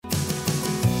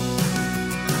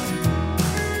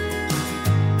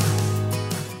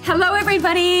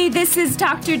everybody. This is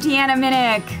Dr. Deanna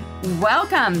Minnick.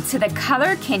 Welcome to the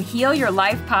Color Can Heal Your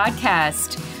Life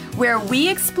podcast, where we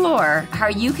explore how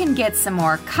you can get some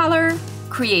more color,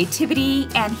 creativity,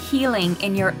 and healing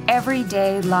in your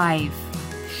everyday life.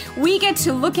 We get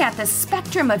to look at the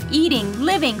spectrum of eating,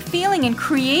 living, feeling, and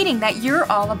creating that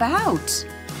you're all about.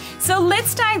 So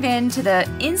let's dive into the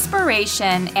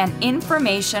inspiration and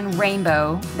information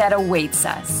rainbow that awaits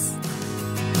us.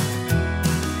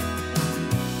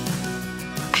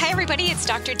 Hi everybody, it's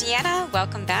Dr. Deanna.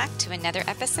 Welcome back to another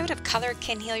episode of Color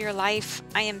Can Heal Your Life.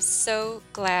 I am so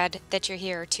glad that you're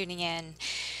here tuning in.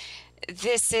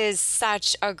 This is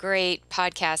such a great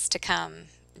podcast to come.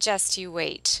 Just you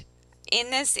wait.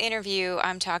 In this interview,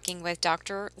 I'm talking with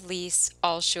Dr. Lise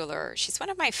Alschuler. She's one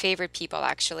of my favorite people,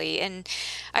 actually, and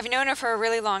I've known her for a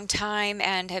really long time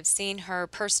and have seen her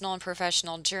personal and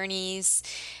professional journeys.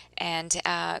 And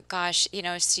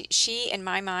she, in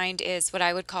my mind, is what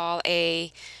I would call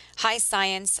a high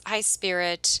science, high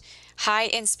spirit, high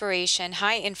inspiration,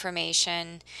 high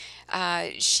information.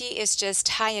 She is just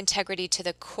high integrity to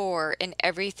the core in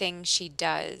everything she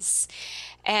does.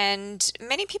 And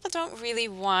many people don't really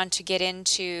want to get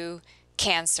into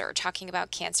cancer, talking about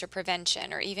cancer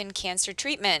prevention or even cancer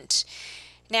treatment.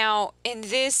 Now, in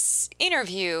this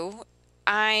interview,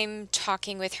 I'm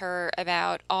talking with her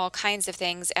about all kinds of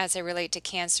things as they relate to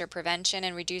cancer prevention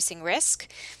and reducing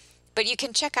risk. But you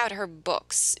can check out her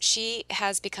books. She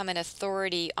has become an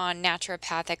authority on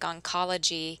naturopathic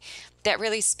oncology that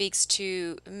really speaks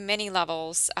to many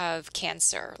levels of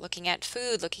cancer, looking at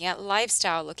food, looking at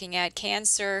lifestyle, looking at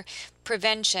cancer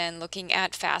prevention, looking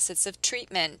at facets of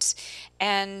treatment.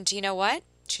 And you know what?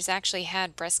 She's actually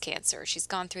had breast cancer. She's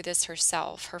gone through this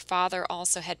herself. Her father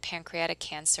also had pancreatic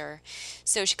cancer.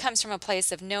 So she comes from a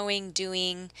place of knowing,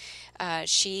 doing.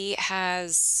 She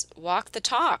has walked the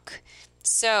talk.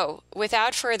 So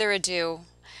without further ado,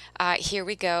 here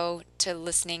we go to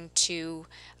listening to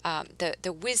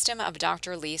the wisdom of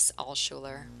Dr. Lise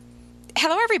Alschuler.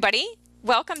 Hello, everybody.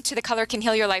 Welcome to the Color Can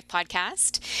Heal Your Life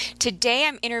podcast. Today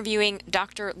I'm interviewing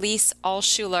Dr. Lise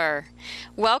Alschuler.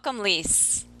 Welcome,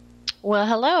 Lise. Well,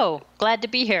 hello. Glad to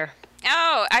be here.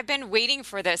 Oh, I've been waiting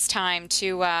for this time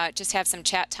to just have some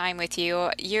chat time with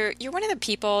you. You're one of the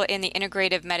people in the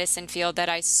integrative medicine field that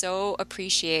I so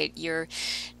appreciate. Your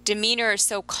demeanor is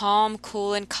so calm,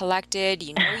 cool, and collected.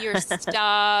 You know your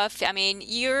stuff. I mean,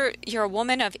 you're a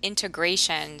woman of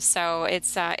integration, so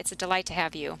it's a delight to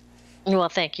have you. Well,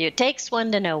 thank you. It takes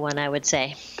one to know one, I would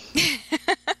say.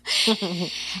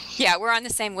 Yeah, we're on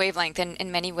the same wavelength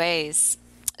in many ways.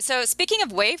 So speaking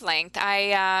of wavelength, I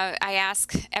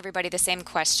ask everybody the same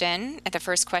question, the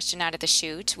first question out of the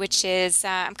chute, which is,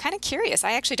 I'm kind of curious.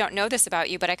 I actually don't know this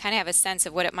about you, but I kind of have a sense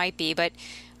of what it might be. But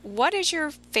what is your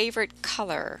favorite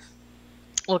color?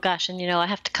 Well, gosh, and I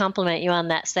have to compliment you on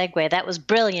that segue. That was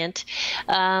brilliant.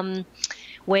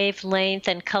 Wavelength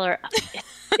and color.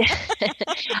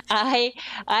 I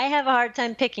have a hard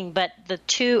time picking, but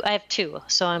I have two,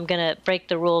 so I'm going to break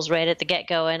the rules right at the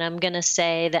get-go, and I'm going to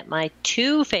say that my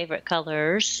two favorite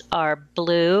colors are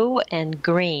blue and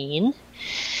green,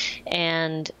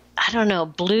 and I don't know,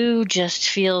 blue just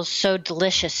feels so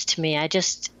delicious to me. I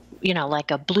just, like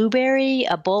a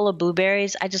bowl of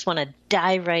blueberries, I just want to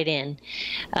dive right in.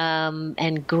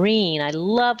 And green, I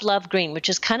love green, which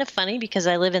is kind of funny because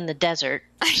I live in the desert.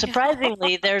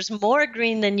 Surprisingly, there's more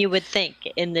green than you would think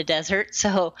in the desert,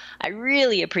 so I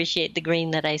really appreciate the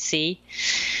green that I see.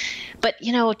 But,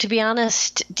 to be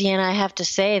honest, Deanna, I have to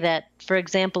say that, for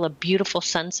example, a beautiful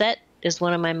sunset is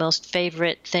one of my most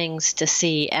favorite things to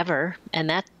see ever, and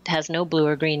that has no blue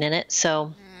or green in it,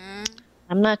 so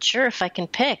I'm not sure if I can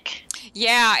pick.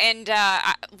 Yeah, and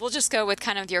we'll just go with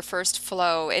kind of your first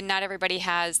flow, and not everybody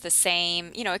has the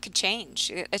same, it could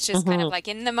change. It's just kind of like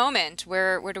in the moment,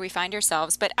 where do we find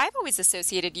ourselves? But I've always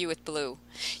associated you with blue.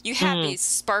 You have these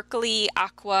sparkly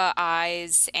aqua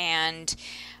eyes, and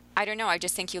I don't know, I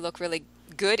just think you look really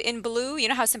good in blue. You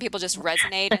know how some people just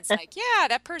resonate, and it's like, yeah,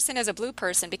 that person is a blue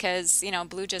person because,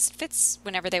 blue just fits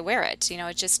whenever they wear it.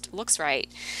 It just looks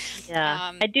right.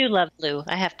 Yeah, I do love blue,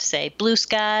 I have to say. Blue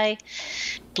sky,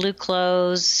 blue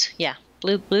clothes. Yeah,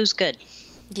 blue's good.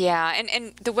 Yeah,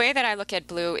 and the way that I look at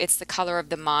blue, it's the color of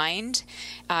the mind.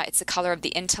 It's the color of the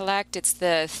intellect. It's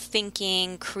the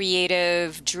thinking,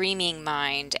 creative, dreaming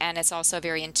mind. And it's also a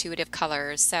very intuitive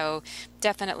color. So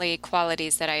definitely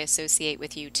qualities that I associate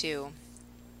with you, too.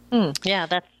 Yeah,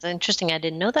 that's interesting. I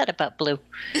didn't know that about blue.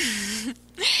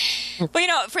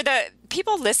 Well, for the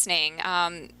people listening,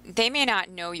 they may not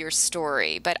know your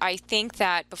story, but I think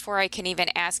that before I can even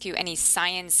ask you any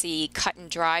science-y, cut and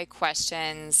dry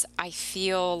questions, I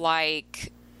feel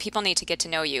like people need to get to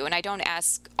know you. And I don't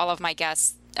ask all of my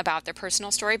guests about their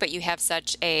personal story, but you have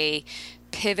such a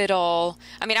pivotal,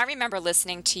 I mean, I remember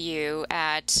listening to you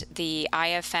at the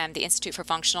IFM, the Institute for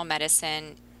Functional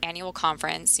Medicine annual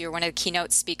conference. You were one of the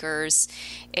keynote speakers.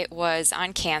 It was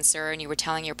on cancer, and you were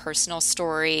telling your personal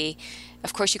story.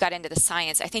 Of course, you got into the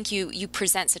science. I think you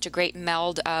present such a great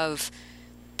meld of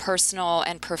personal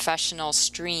and professional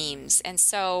streams. And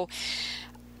so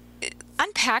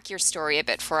unpack your story a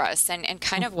bit for us and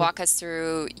kind of walk us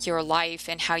through your life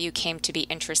and how you came to be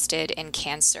interested in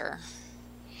cancer.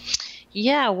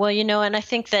 Yeah, well, and I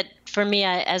think that for me,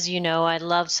 as you know, I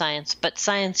love science, but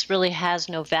science really has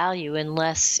no value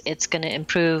unless it's going to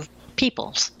improve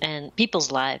people's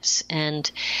lives. And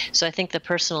so I think the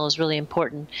personal is really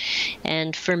important.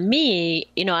 And for me,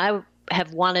 I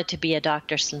have wanted to be a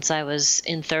doctor since I was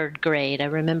in third grade. I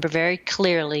remember very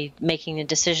clearly making a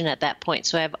decision at that point.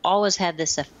 So I've always had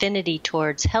this affinity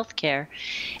towards healthcare.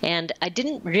 And I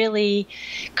didn't really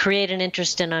create an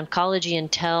interest in oncology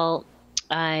until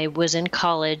I was in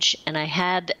college, and I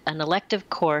had an elective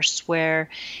course where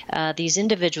these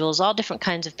individuals, all different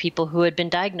kinds of people who had been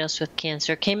diagnosed with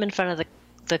cancer, came in front of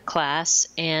the class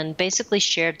and basically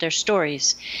shared their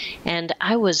stories. And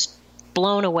I was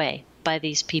blown away by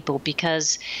these people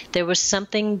because there was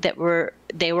something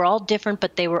they were all different,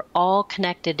 but they were all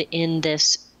connected in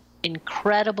this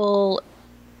incredible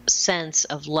sense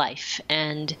of life,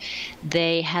 and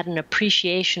they had an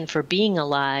appreciation for being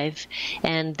alive,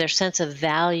 and their sense of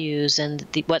values and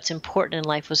what's important in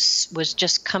life was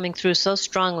just coming through so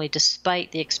strongly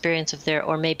despite the experience of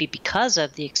or maybe because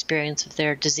of the experience of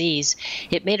their disease.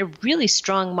 It made a really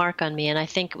strong mark on me, and I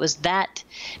think it was that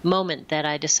moment that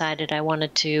I decided I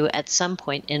wanted to, at some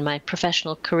point in my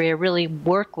professional career, really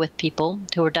work with people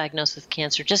who were diagnosed with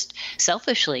cancer, just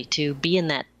selfishly to be in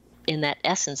that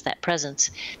essence, that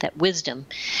presence, that wisdom.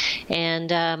 And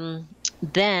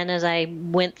then as I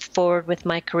went forward with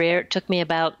my career, it took me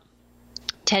about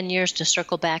 10 years to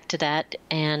circle back to that,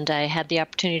 and I had the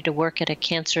opportunity to work at a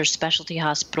cancer specialty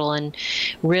hospital, and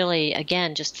really,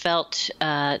 again, just felt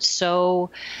so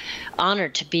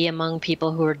honored to be among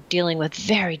people who are dealing with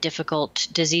very difficult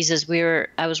diseases.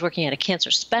 I was working at a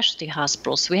cancer specialty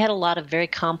hospital, so we had a lot of very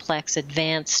complex,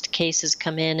 advanced cases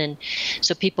come in, and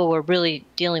so people were really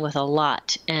dealing with a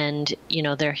lot, and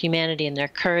their humanity and their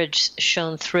courage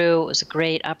shone through. It was a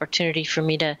great opportunity for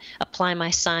me to apply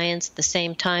my science at the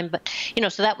same time, but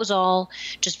so that was all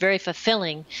just very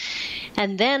fulfilling.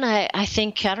 And then I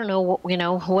think, I don't know,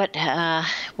 what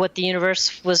the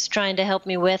universe was trying to help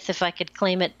me with, if I could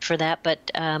claim it for that.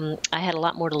 But I had a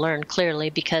lot more to learn, clearly,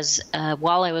 because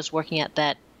while I was working at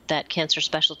that cancer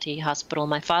specialty hospital,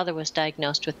 my father was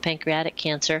diagnosed with pancreatic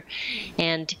cancer,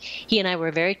 and he and I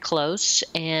were very close,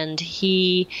 and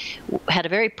he had a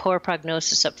very poor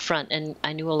prognosis up front, and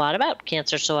I knew a lot about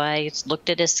cancer, so I looked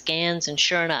at his scans, and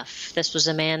sure enough, this was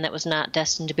a man that was not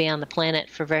destined to be on the planet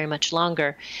for very much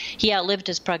longer. He outlived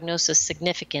his prognosis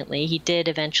significantly. He did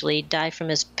eventually die from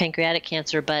his pancreatic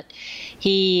cancer, but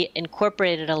he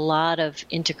incorporated a lot of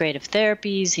integrative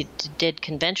therapies. He did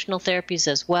conventional therapies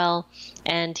as well,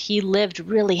 and he lived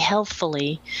really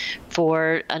healthfully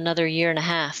for another year and a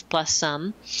half plus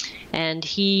some. And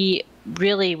he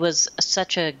really was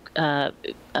such a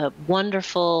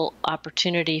wonderful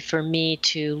opportunity for me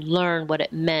to learn what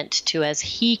it meant to, as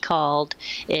he called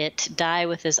it, die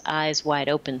with his eyes wide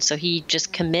open. So he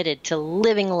just committed to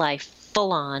living life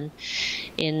full on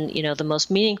in the most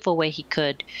meaningful way he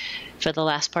could for the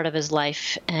last part of his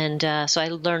life. And so I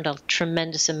learned a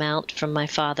tremendous amount from my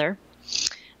father.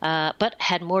 But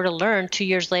had more to learn. 2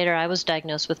 years later, I was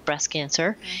diagnosed with breast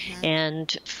cancer,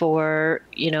 and for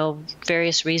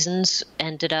various reasons,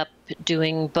 ended up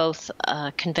doing both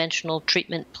a conventional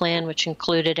treatment plan, which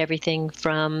included everything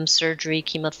from surgery,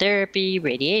 chemotherapy,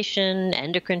 radiation,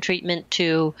 endocrine treatment,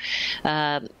 to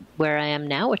where I am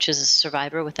now, which is a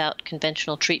survivor without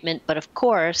conventional treatment. But of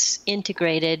course,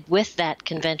 integrated with that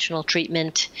conventional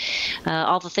treatment,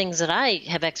 all the things that I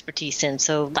have expertise in.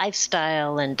 So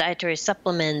lifestyle and dietary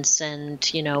supplements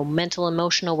and, mental,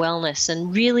 emotional wellness.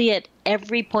 And really at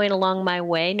every point along my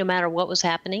way, no matter what was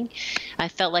happening, I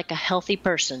felt like a healthy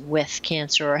person with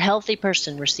cancer, or a healthy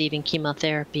person receiving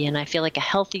chemotherapy, and I feel like a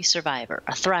healthy survivor,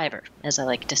 a thriver, as I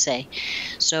like to say.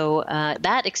 So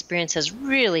that experience has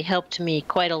really helped me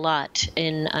quite a lot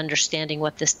in understanding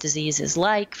what this disease is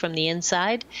like from the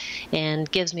inside, and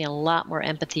gives me a lot more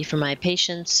empathy for my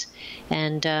patients.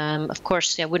 And of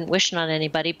course, I wouldn't wish it on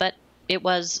anybody, but it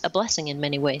was a blessing in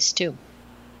many ways too.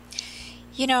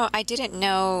 I didn't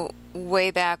know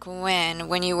way back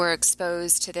when you were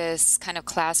exposed to this kind of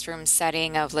classroom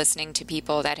setting of listening to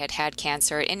people that had had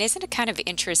cancer. And isn't it kind of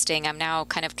interesting? I'm now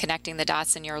kind of connecting the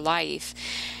dots in your life,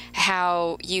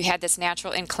 how you had this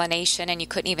natural inclination and you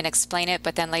couldn't even explain it.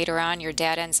 But then later on, your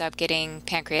dad ends up getting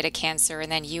pancreatic cancer and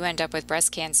then you end up with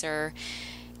breast cancer.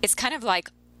 It's kind of like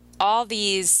all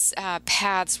these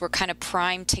paths were kind of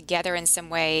primed together in some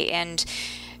way. And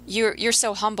you're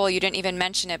so humble, you didn't even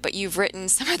mention it, but you've written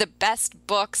some of the best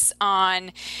books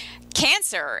on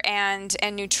cancer and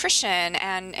nutrition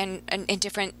and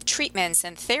different treatments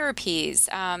and therapies.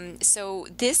 So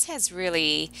this has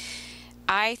really,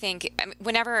 I think,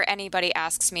 whenever anybody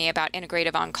asks me about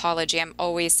integrative oncology, I'm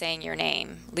always saying your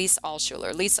name, Lise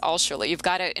Altschuler. Lise Altschuler. You've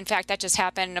got to, in fact, that just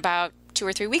happened about 2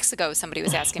 or 3 weeks ago. Somebody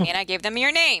was asking me and I gave them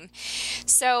your name.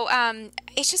 So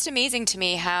it's just amazing to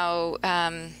me how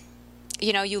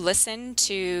you listen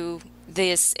to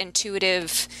this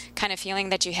intuitive kind of feeling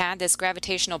that you had, this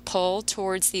gravitational pull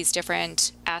towards these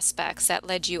different aspects that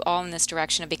led you all in this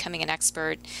direction of becoming an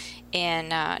expert in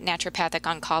naturopathic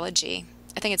oncology.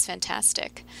 I think it's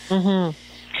fantastic. Mm-hmm.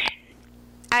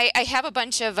 I have a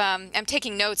bunch of, I'm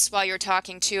taking notes while you're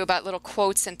talking too about little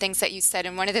quotes and things that you said.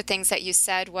 And one of the things that you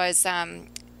said was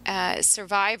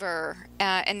survivor,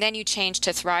 and then you changed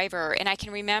to thriver. And I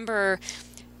can remember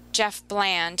Jeff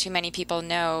Bland, who many people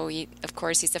know, of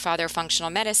course, he's the father of functional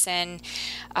medicine.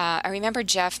 I remember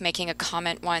Jeff making a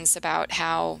comment once about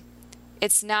how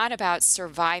it's not about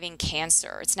surviving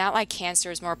cancer. It's not like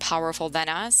cancer is more powerful than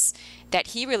us, that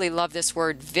he really loved this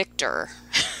word victor.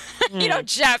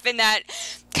 Jeff, in that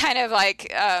kind of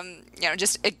like,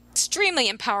 just extremely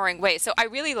empowering way. So I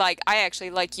actually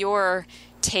like your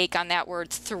take on that word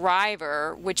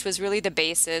thriver, which was really the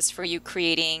basis for you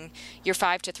creating your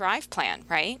 5 to Thrive plan,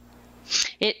 right?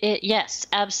 Yes,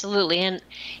 absolutely. And,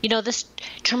 this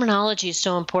terminology is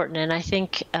so important. And I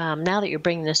think now that you're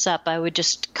bringing this up, I would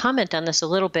just comment on this a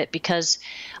little bit because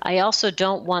I also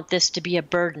don't want this to be a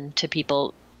burden to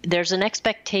people. There's an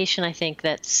expectation, I think,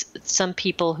 that some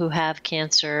people who have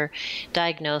cancer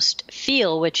diagnosed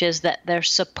feel, which is that they're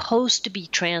supposed to be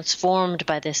transformed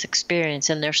by this experience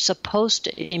and they're supposed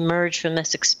to emerge from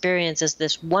this experience as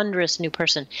this wondrous new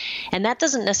person. And that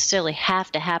doesn't necessarily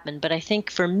have to happen. But I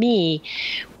think for me,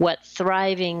 what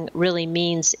thriving really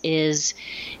means is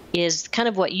kind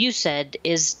of what you said,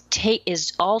 is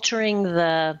altering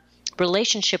the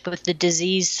relationship with the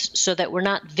disease so that we're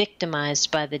not victimized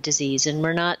by the disease and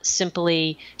we're not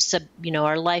simply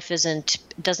our life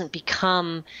doesn't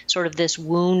become sort of this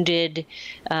wounded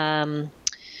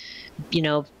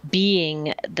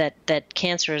being that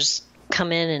cancer's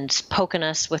come in and poking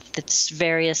us with its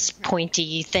various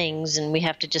pointy things and we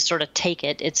have to just sort of take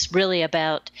it. It's really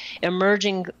about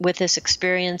emerging with this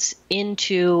experience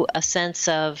into a sense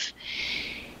of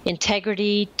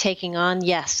integrity, taking on,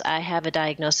 yes, I have a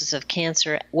diagnosis of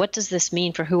cancer. What does this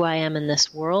mean for who I am in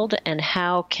this world? And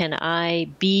how can I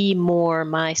be more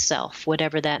myself,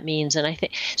 whatever that means? And I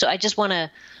think, so I just want to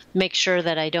make sure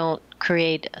that I don't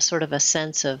create a sort of a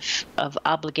sense of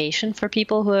obligation for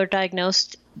people who are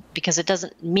diagnosed, because it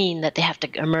doesn't mean that they have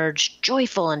to emerge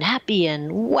joyful and happy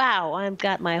and wow, I've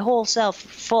got my whole self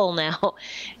full now.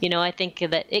 I think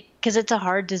that because it's a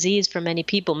hard disease for many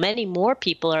people. Many more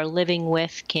people are living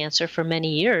with cancer for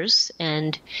many years,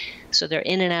 and so they're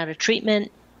in and out of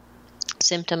treatment.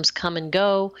 Symptoms come and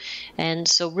go, and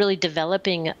so really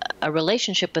developing a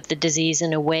relationship with the disease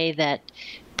in a way that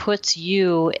puts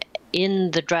you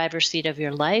in the driver's seat of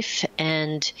your life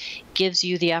and gives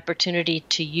you the opportunity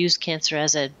to use cancer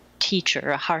as a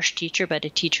teacher, a harsh teacher, but a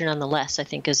teacher nonetheless, I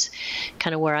think is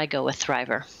kind of where I go with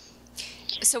thriver.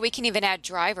 So we can even add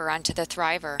driver onto the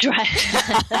thriver.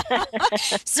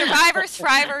 Survivor,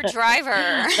 thriver,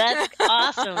 driver. That's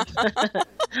awesome.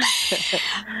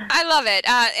 I love it.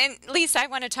 And Lisa, I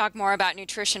want to talk more about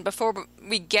nutrition. Before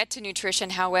we get to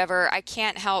nutrition, however, I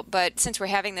can't help but, since we're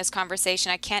having this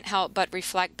conversation, I can't help but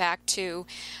reflect back to,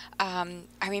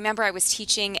 I remember I was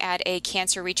teaching at a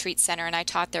cancer retreat center, and I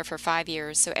taught there for 5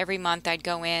 years. So every month I'd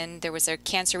go in, there was a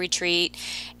cancer retreat,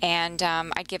 and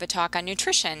I'd give a talk on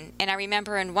nutrition. And I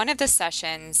remember in one of the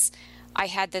sessions, I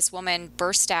had this woman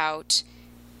burst out.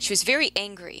 She was very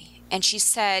angry, and she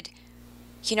said,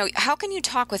 how can you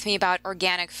talk with me about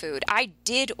organic food? I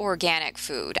did organic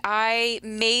food. I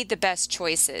made the best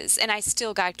choices, and I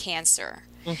still got cancer.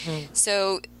 Mm-hmm.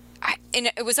 So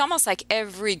and it was almost like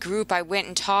every group I went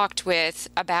and talked with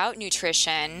about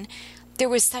nutrition, there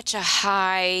was such a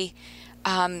high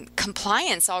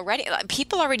compliance already.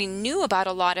 People already knew about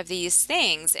a lot of these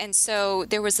things. And so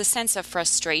there was a sense of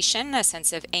frustration, a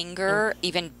sense of anger,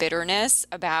 even bitterness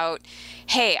about,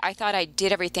 hey, I thought I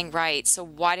did everything right, so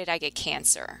why did I get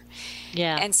cancer?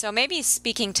 Yeah. And so maybe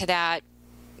speaking to that,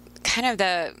 kind of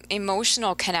the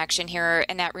emotional connection here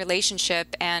and that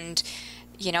relationship, and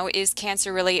is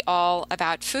cancer really all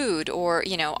about food, or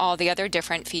all the other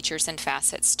different features and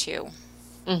facets too?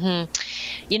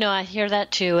 I hear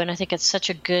that too, and I think it's such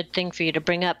a good thing for you to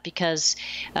bring up, because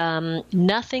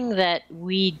nothing that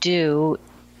we do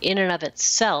in and of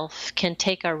itself can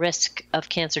take our risk of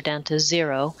cancer down to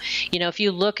zero. If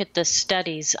you look at the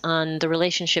studies on the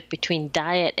relationship between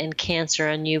diet and cancer,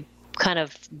 and you kind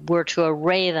of were to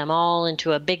array them all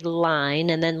into a big line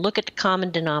and then look at the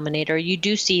common denominator, you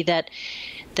do see that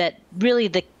really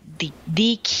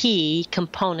the key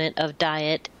component of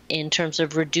diet in terms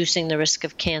of reducing the risk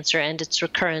of cancer and its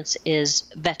recurrence is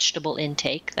vegetable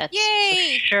intake. That's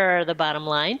Yay! For sure the bottom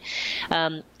line.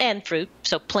 And fruit,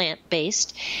 so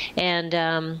plant-based.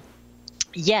 And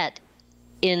yet,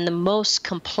 in the most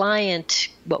compliant,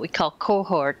 what we call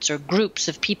cohorts or groups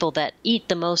of people that eat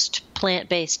the most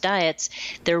plant-based diets,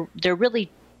 they're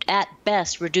really at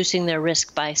best reducing their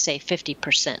risk by, say,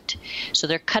 50%. So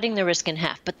they're cutting the risk in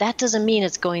half. But that doesn't mean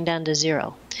it's going down to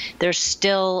zero. There's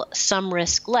still some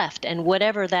risk left. And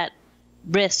whatever that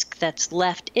risk that's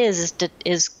left is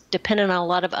dependent on a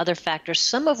lot of other factors,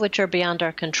 some of which are beyond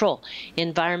our control.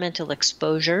 Environmental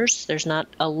exposures, there's not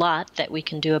a lot that we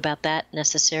can do about that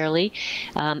necessarily.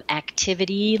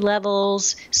 Activity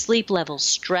levels, sleep levels,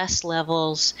 stress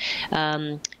levels,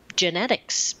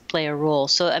 genetics play a role.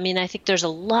 So, I think there's a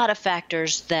lot of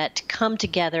factors that come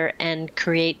together and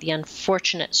create the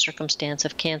unfortunate circumstance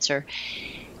of cancer.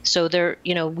 So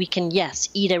we can, yes,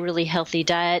 eat a really healthy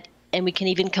diet, and we can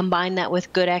even combine that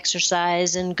with good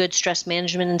exercise and good stress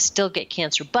management and still get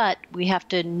cancer. But we have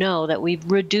to know that we've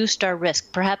reduced our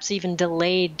risk, perhaps even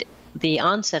delayed the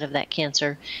onset of that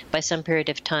cancer by some period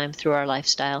of time through our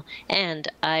lifestyle. And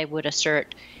I would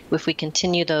assert, if we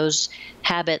continue those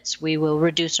habits, we will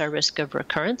reduce our risk of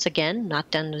recurrence. Again, not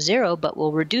down to zero, but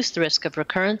we'll reduce the risk of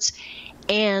recurrence.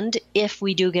 And if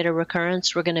we do get a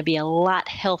recurrence, we're going to be a lot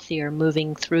healthier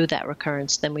moving through that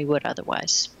recurrence than we would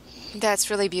otherwise. That's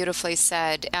really beautifully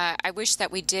said. I wish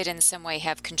that we did in some way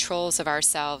have controls of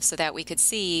ourselves so that we could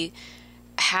see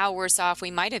how worse off we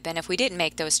might have been if we didn't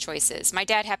make those choices. My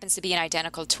dad happens to be an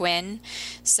identical twin,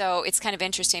 so it's kind of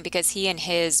interesting because he and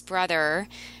his brother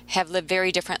have lived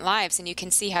very different lives, and you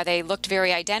can see how they looked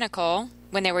very identical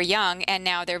when they were young, and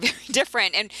now they're very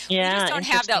different. And we just don't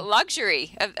have that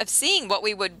luxury of seeing what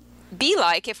we would be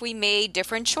like if we made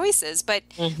different choices. But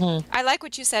I like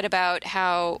what you said about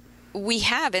how we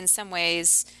have, in some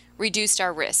ways, reduced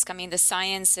our risk. The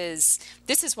science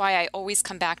this is why I always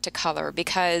come back to color,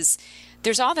 because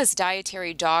there's all this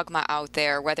dietary dogma out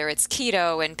there, whether it's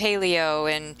keto and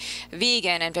paleo and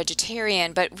vegan and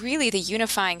vegetarian, but really the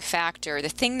unifying factor, the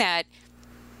thing that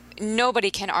nobody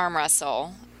can arm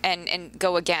wrestle and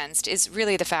go against, is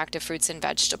really the fact of fruits and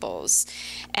vegetables.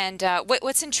 And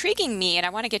what's intriguing me, and I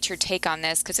want to get your take on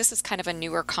this, because this is kind of a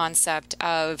newer concept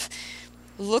of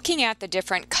looking at the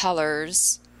different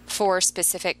colors for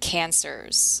specific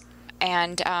cancers.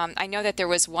 And I know that there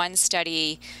was one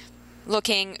study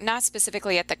looking not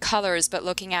specifically at the colors, but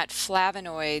looking at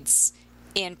flavonoids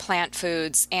in plant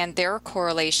foods and their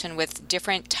correlation with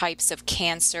different types of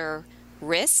cancer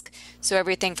risk. So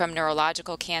everything from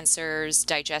neurological cancers,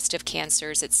 digestive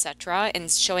cancers, etc.,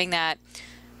 and showing that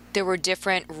there were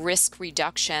different risk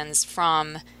reductions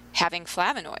from having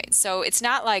flavonoids. So it's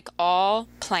not like all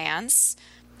plants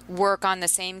work on the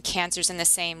same cancers in the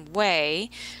same way,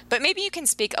 but maybe you can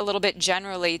speak a little bit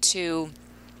generally to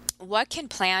what can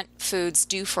plant foods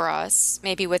do for us,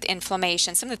 maybe with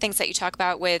inflammation, some of the things that you talk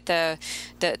about with the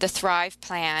Thrive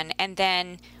Plan, and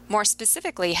then more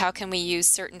specifically, how can we use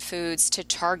certain foods to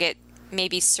target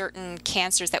maybe certain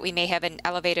cancers that we may have an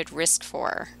elevated risk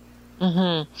for?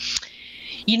 And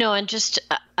just,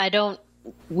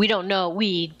 we don't know,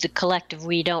 the collective,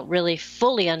 we don't really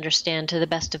fully understand, to the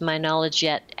best of my knowledge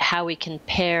yet, how we can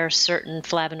pair certain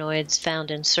flavonoids found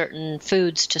in certain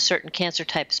foods to certain cancer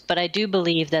types. But I do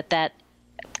believe that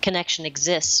connection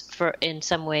exists in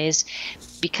some ways,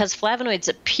 because flavonoids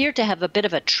appear to have a bit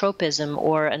of a tropism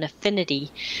or an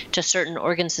affinity to certain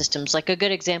organ systems. Like a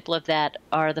good example of that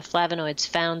are the flavonoids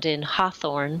found in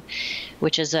hawthorn,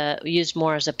 which is used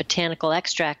more as a botanical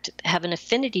extract, have an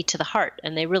affinity to the heart,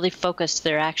 and they really focus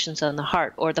their actions on the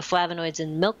heart. Or the flavonoids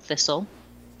in milk thistle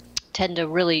tend to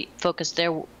really focus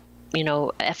their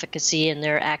efficacy in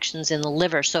their actions in the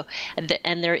liver. So,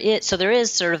 there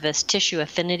is sort of this tissue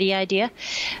affinity idea.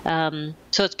 So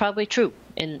it's probably true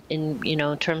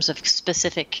in terms of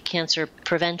specific cancer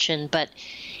prevention. But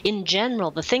in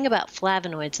general, the thing about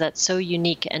flavonoids that's so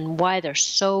unique and why they're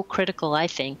so critical, I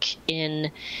think,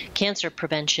 in cancer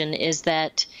prevention is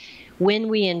that when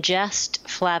we ingest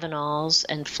flavanols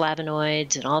and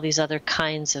flavonoids and all these other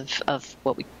kinds of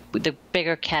the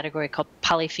bigger category called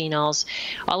polyphenols,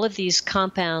 all of these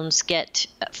compounds get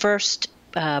first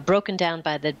broken down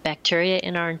by the bacteria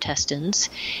in our intestines,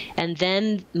 and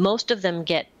then most of them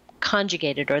get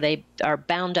conjugated, or they are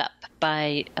bound up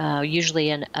by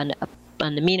usually an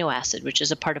amino acid, which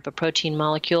is a part of a protein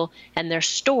molecule, and they're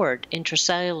stored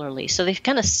intracellularly. So they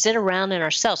kind of sit around in our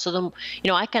cells. So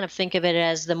I kind of think of it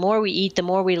as the more we eat, the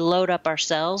more we load up our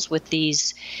cells with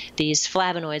these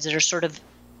flavonoids that are sort of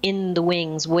in the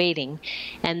wings waiting.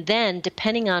 And then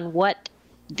depending on what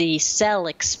the cell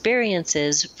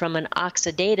experiences from an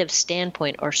oxidative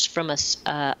standpoint or from a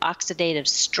oxidative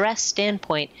stress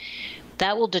standpoint,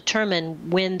 that will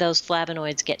determine when those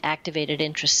flavonoids get activated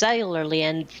intracellularly,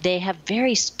 and they have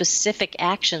very specific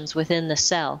actions within the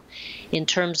cell in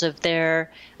terms of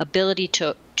their ability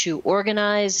to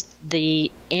organize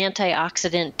the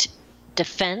antioxidant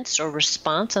defense or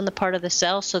response on the part of the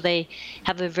cell. So they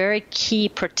have a very key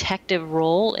protective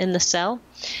role in the cell,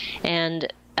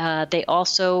 and they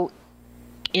also,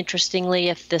 interestingly,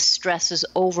 if the stress is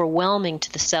overwhelming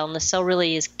to the cell and the cell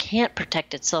really can't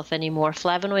protect itself anymore,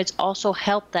 flavonoids also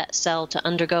help that cell to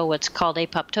undergo what's called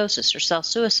apoptosis or cell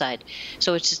suicide.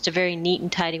 So it's just a very neat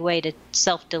and tidy way to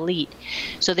self-delete.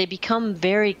 So they become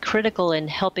very critical in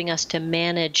helping us to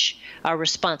manage our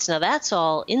response. Now that's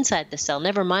all inside the cell,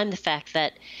 never mind the fact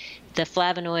that the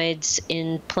flavonoids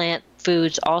in plant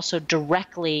foods also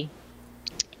directly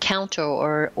counter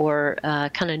or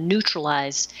kind of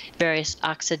neutralize various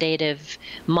oxidative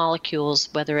molecules,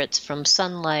 whether it's from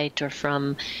sunlight or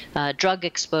from drug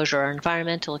exposure or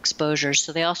environmental exposure.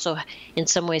 So they also, in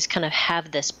some ways, kind of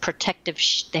have this protective,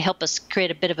 they help us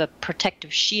create a bit of a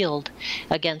protective shield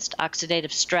against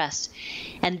oxidative stress.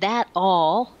 And that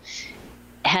all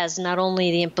has not only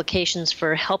the implications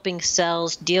for helping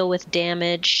cells deal with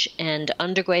damage and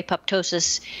undergo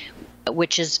apoptosis,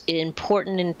 which is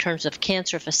important in terms of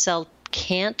cancer. If a cell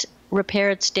can't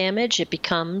repair its damage, it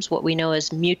becomes what we know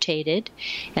as mutated,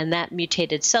 and that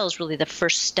mutated cell is really the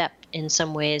first step in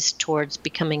some ways towards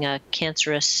becoming a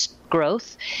cancerous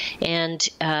growth. And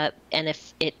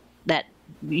if that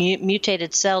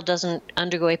mutated cell doesn't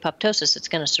undergo apoptosis, it's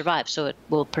going to survive, so it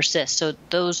will persist. So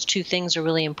those two things are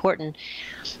really important.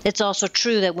 It's also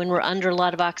true that when we're under a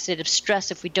lot of oxidative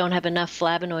stress, if we don't have enough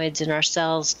flavonoids in our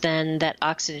cells, then that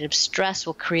oxidative stress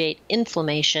will create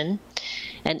inflammation.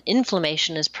 And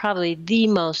inflammation is probably the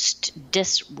most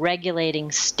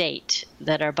dysregulating state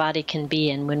that our body can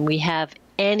be in. When we have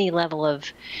any level of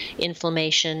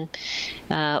inflammation,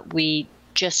 we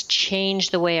just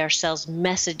change the way our cells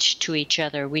message to each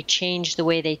other. We change the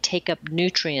way they take up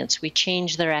nutrients. We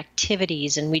change their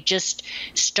activities, and we just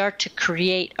start to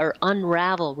create or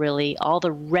unravel, really, all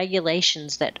the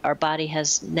regulations that our body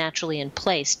has naturally in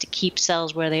place to keep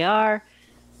cells where they are,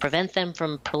 prevent them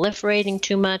from proliferating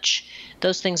too much.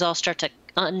 Those things all start to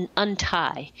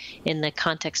untie in the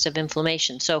context of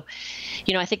inflammation. So,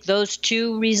 I think those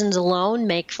two reasons alone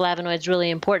make flavonoids really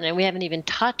important. And we haven't even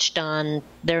touched on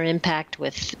their impact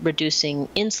with reducing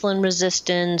insulin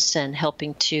resistance and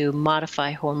helping to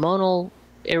modify hormonal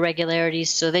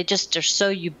irregularities. So they just are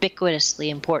so ubiquitously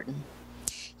important.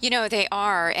 They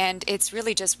are, and it's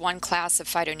really just one class of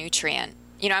phytonutrient.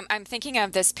 I'm thinking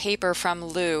of this paper from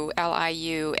Liu,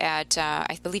 L-I-U, at,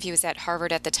 I believe he was at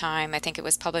Harvard at the time. I think it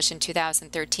was published in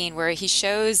 2013, where he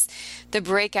shows the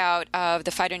breakout of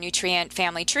the phytonutrient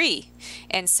family tree.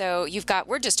 And so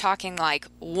we're just talking like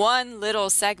one little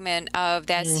segment of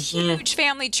this huge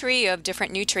family tree of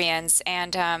different nutrients.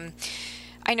 And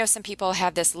I know some people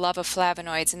have this love of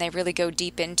flavonoids and they really go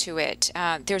deep into it.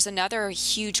 There's another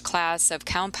huge class of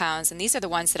compounds, and these are the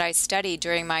ones that I studied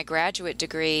during my graduate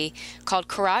degree, called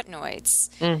carotenoids,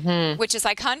 which is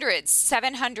like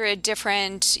 700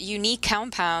 different unique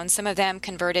compounds. Some of them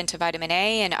convert into vitamin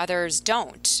A and others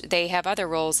don't. They have other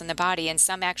roles in the body, and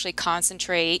some actually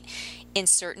concentrate in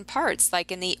certain parts,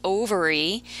 like in the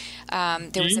ovary.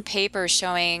 There was a paper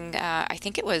showing, I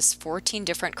think it was 14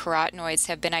 different carotenoids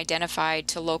have been identified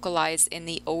to localize in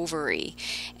the ovary.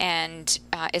 And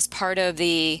as part of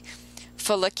the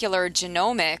follicular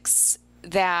genomics,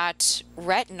 that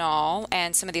retinol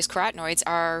and some of these carotenoids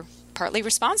are partly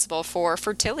responsible for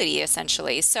fertility,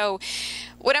 essentially. So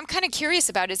what I'm kind of curious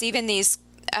about is even these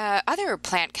other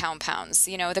plant compounds,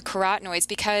 the carotenoids,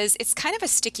 because it's kind of a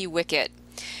sticky wicket.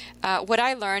 What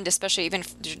I learned, especially even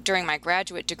during my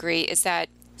graduate degree, is that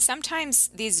sometimes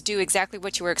these do exactly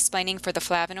what you were explaining for the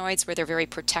flavonoids, where they're very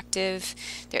protective,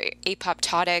 they're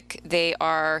apoptotic,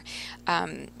 they're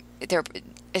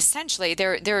essentially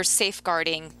they're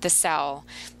safeguarding the cell.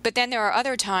 But then there are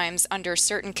other times under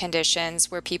certain conditions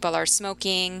where people are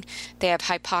smoking, they have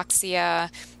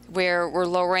hypoxia, where we're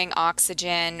lowering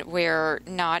oxygen, we're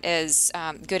not as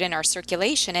good in our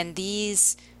circulation, and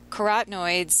these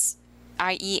carotenoids,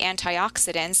 i.e.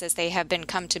 antioxidants, as they have been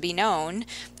come to be known,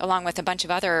 along with a bunch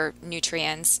of other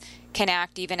nutrients, can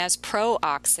act even as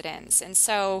pro-oxidants. And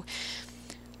so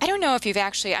I don't know if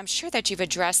I'm sure that you've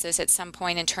addressed this at some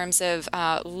point in terms of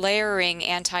layering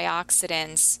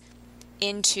antioxidants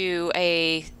into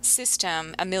a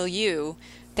system, a milieu,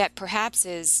 that perhaps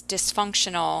is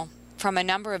dysfunctional from a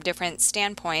number of different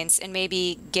standpoints, and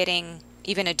maybe getting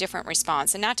even a different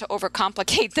response. And not to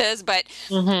overcomplicate this, but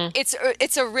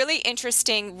it's a really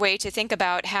interesting way to think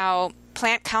about how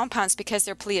plant compounds, because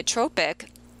they're pleiotropic,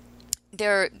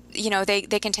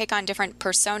 they can take on different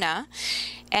persona.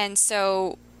 And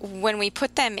so when we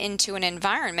put them into an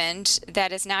environment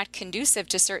that is not conducive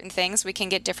to certain things, we can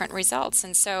get different results.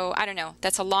 And so, I don't know,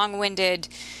 that's a long-winded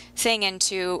thing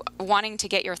into wanting to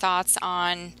get your thoughts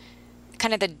on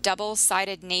kind of the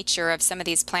double-sided nature of some of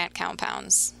these plant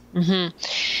compounds.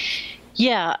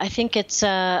 Yeah, I think it's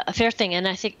a fair thing, and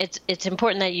I think it's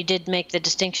important that you did make the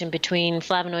distinction between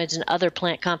flavonoids and other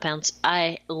plant compounds.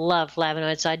 I love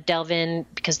flavonoids. I delve in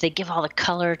because they give all the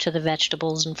color to the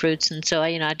vegetables and fruits, and so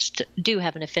I just do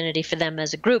have an affinity for them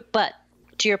as a group. But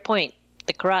to your point,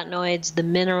 the carotenoids, the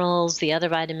minerals, the other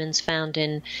vitamins found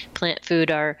in plant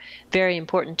food are very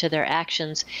important to their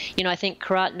actions. I think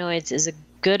carotenoids is a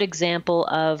good example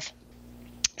of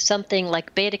something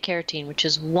like beta-carotene, which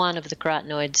is one of the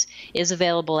carotenoids, is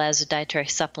available as a dietary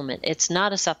supplement. It's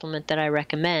not a supplement that I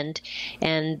recommend,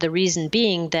 and the reason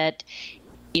being that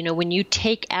when you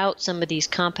take out some of these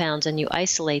compounds and you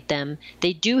isolate them,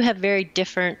 they do have very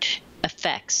different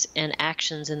effects and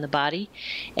actions in the body.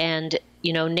 And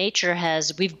nature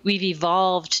we've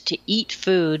evolved to eat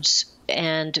foods,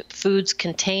 and foods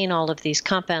contain all of these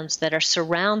compounds that are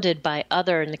surrounded by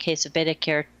other, in the case of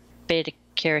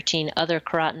beta-carotene, other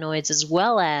carotenoids, as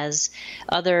well as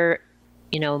other,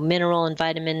 mineral and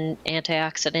vitamin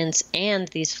antioxidants and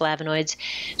these flavonoids.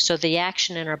 So the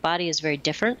action in our body is very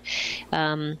different.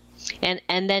 And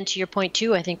then to your point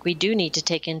too, I think we do need to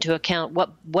take into account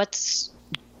what's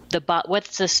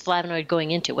this flavonoid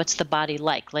going into? What's the body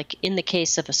like? Like in the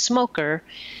case of a smoker,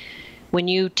 when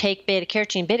you take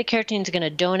beta-carotene is going to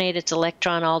donate its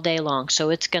electron all day long. So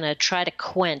it's going to try to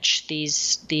quench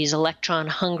these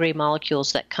electron-hungry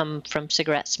molecules that come from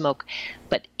cigarette smoke.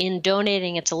 But in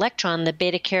donating its electron, the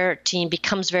beta-carotene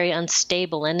becomes very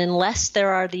unstable. And unless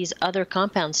there are these other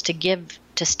compounds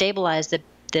to stabilize the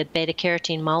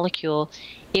beta-carotene molecule,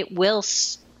 it will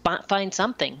find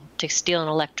something to steal an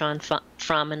electron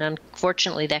from, and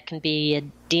unfortunately that can be a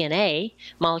DNA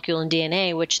molecule in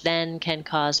DNA, which then can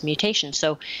cause mutation.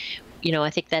 So I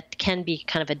think that can be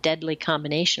kind of a deadly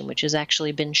combination, which has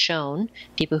actually been shown.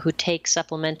 People who take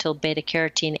supplemental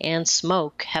beta-carotene and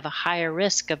smoke have a higher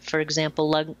risk of, for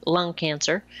example, lung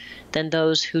cancer than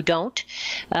those who don't.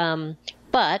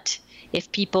 But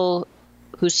if people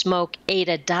who smoke ate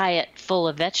a diet full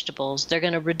of vegetables, they're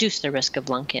going to reduce their risk of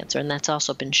lung cancer. And that's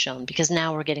also been shown, because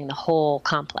now we're getting the whole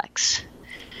complex.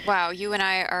 Wow, you and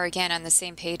I are again on the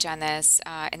same page on this.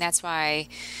 And that's why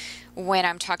when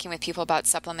I'm talking with people about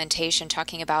supplementation,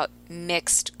 talking about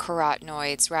mixed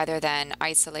carotenoids rather than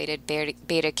isolated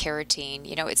beta-carotene,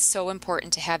 it's so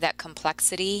important to have that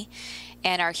complexity.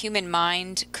 And our human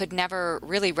mind could never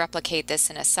really replicate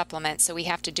this in a supplement, so we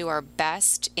have to do our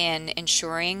best in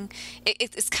ensuring.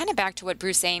 It's kind of back to what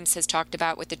Bruce Ames has talked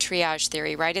about with the triage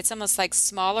theory, right? It's almost like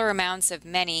smaller amounts of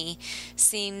many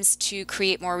seems to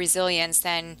create more resilience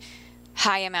than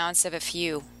high amounts of a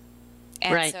few.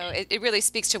 And right. So it really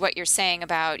speaks to what you're saying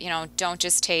about, don't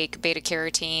just take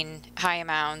beta-carotene, high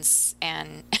amounts,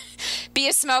 and be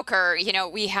a smoker.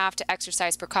 We have to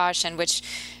exercise precaution, which,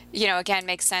 again,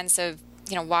 makes sense of,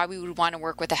 why we would want to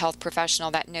work with a health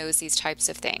professional that knows these types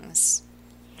of things.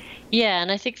 Yeah, and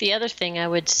I think the other thing I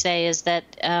would say is that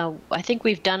I think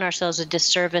we've done ourselves a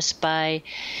disservice by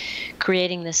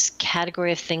creating this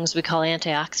category of things we call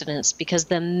antioxidants, because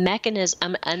the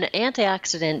mechanism, an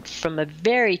antioxidant from a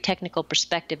very technical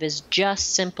perspective is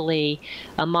just simply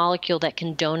a molecule that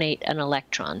can donate an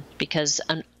electron, because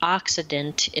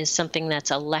oxidant is something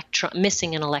that's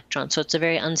missing an electron. So it's a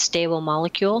very unstable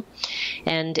molecule.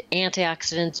 And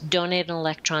antioxidants donate an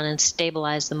electron and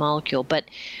stabilize the molecule. But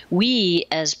we,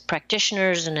 as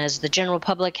practitioners and as the general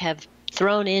public, have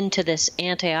thrown into this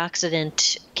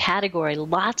antioxidant category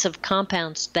lots of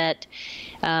compounds that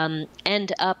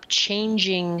end up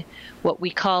changing what we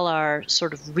call our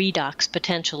sort of redox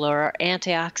potential, or our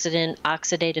antioxidant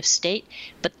oxidative state.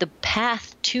 But the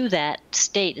path to that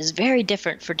state is very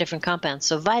different for different compounds.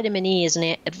 So vitamin E is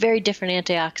a very different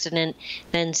antioxidant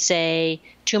than, say,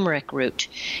 turmeric root.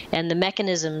 And the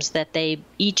mechanisms that they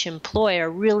each employ are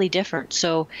really different.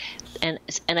 So, and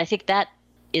I think that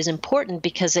is important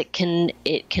because it can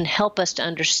help us to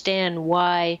understand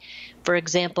why, for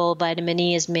example, vitamin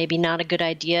E is maybe not a good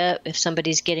idea if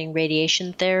somebody's getting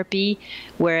radiation therapy,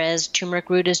 whereas turmeric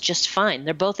root is just fine.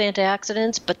 They're both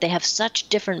antioxidants, but they have such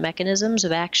different mechanisms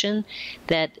of action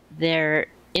that their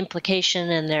implication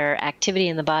and their activity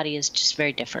in the body is just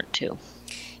very different too.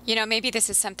 You know, maybe this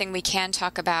is something we can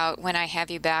talk about when I have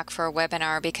you back for a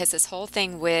webinar, because this whole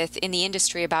thing in the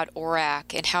industry about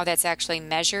ORAC and how that's actually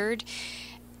measured,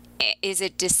 is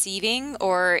it deceiving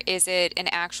or is it an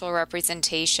actual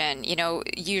representation? You know,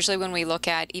 usually when we look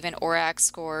at even ORAC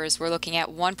scores, we're looking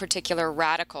at one particular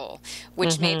radical,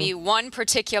 which may be one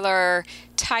particular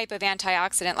type of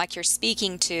antioxidant like you're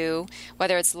speaking to,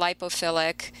 whether it's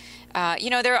lipophilic. You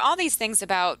know, there are all these things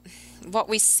about what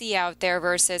we see out there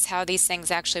versus how these things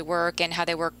actually work and how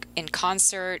they work in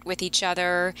concert with each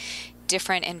other,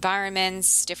 different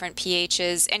environments, different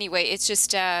pHs. Anyway, it's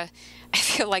just... I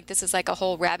feel like this is like a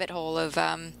whole rabbit hole of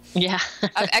of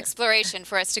exploration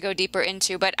for us to go deeper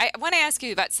into. But I want to ask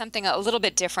you about something a little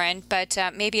bit different, but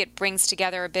maybe it brings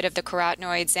together a bit of the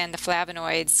carotenoids and the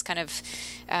flavonoids, kind of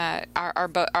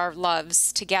our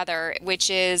loves together, which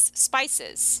is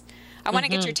spices. I want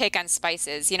to get your take on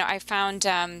spices. You know, I found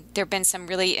there have been some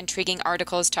really intriguing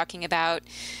articles talking about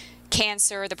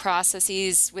cancer, the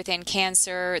processes within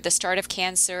cancer, the start of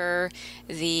cancer,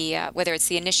 the whether it's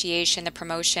the initiation, the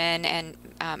promotion, and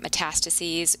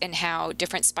metastases, and how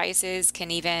different spices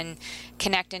can even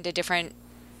connect into different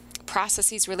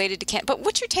processes related to cancer. But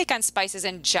what's your take on spices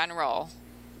in general?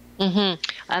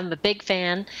 I'm a big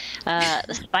fan.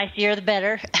 The spicier, the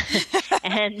better.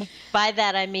 And by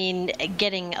that, I mean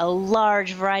getting a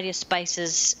large variety of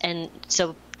spices. And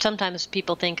so sometimes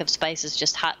people think of spices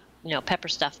just hot, pepper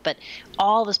stuff, but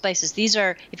all the spices, these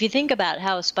are, if you think about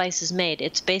how a spice is made,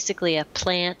 it's basically a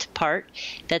plant part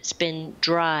that's been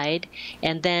dried,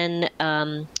 and then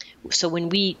so when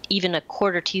even a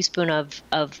quarter teaspoon of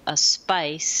a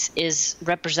spice is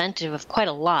representative of quite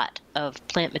a lot of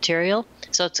plant material.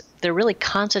 So they're really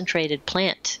concentrated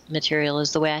plant material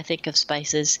is the way I think of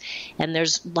spices. And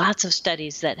there's lots of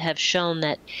studies that have shown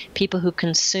that people who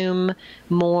consume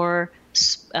more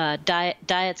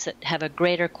diets that have a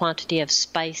greater quantity of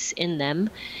spice in them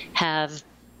have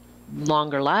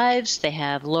longer lives, they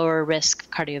have lower risk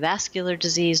of cardiovascular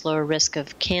disease, lower risk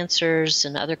of cancers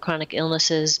and other chronic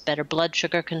illnesses, better blood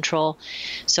sugar control.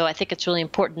 So I think it's really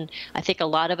important. I think a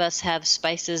lot of us have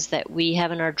spices that we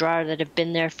have in our drawer that have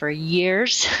been there for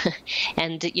years.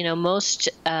 And, most,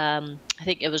 I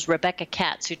think it was Rebecca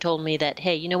Katz who told me that,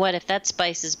 hey, you know what, if that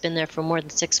spice has been there for more than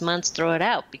 6 months, throw it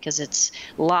out because it's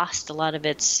lost a lot of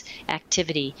its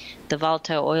activity. The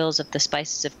volatile oils of the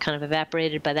spices have kind of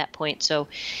evaporated by that point. So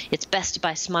it's best to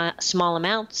buy small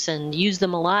amounts and use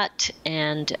them a lot.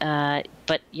 And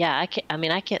but yeah,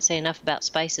 I can't say enough about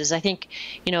spices. I think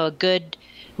a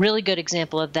really good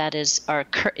example of that is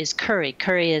curry.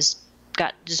 Curry is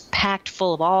got just packed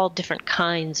full of all different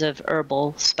kinds of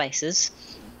herbal spices.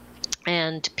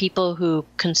 And people who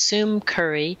consume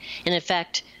curry, and in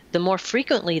fact, the more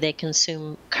frequently they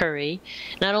consume curry,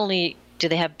 not only do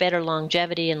they have better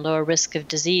longevity and lower risk of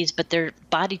disease, but their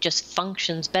body just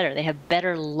functions better. They have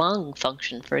better lung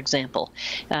function, for example,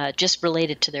 just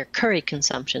related to their curry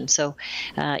consumption. So,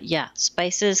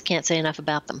 spices, can't say enough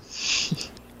about them.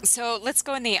 So let's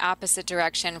go in the opposite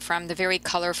direction from the very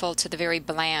colorful to the very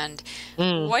bland.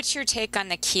 What's your take on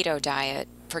the keto diet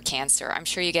for cancer? I'm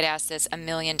sure you get asked this a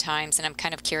million times, and I'm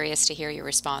kind of curious to hear your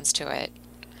response to it.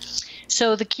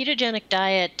 So the ketogenic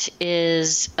diet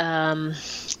is,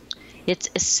 it's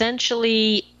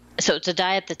essentially, so it's a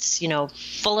diet that's,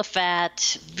 full of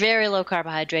fat, very low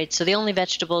carbohydrates. So the only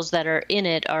vegetables that are in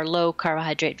it are low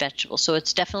carbohydrate vegetables. So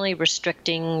it's definitely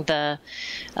restricting the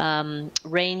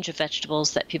range of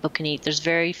vegetables that people can eat. There's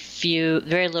very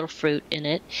little fruit in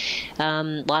it, just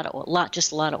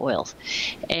a lot of oil.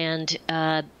 And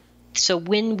so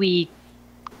when we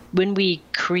when we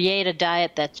create a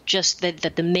diet that's just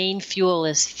that the main fuel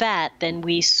is fat, then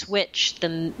we switch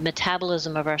the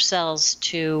metabolism of our cells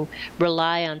to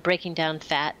rely on breaking down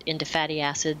fat into fatty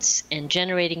acids and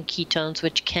generating ketones,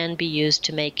 which can be used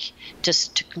to make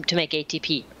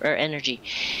ATP or energy.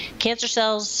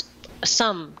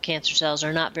 Some cancer cells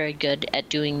are not very good at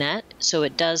doing that, so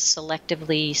it does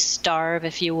selectively starve,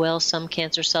 if you will, some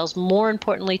cancer cells. More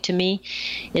importantly to me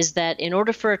is that in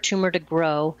order for a tumor to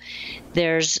grow,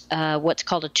 there's what's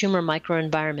called a tumor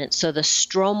microenvironment. So the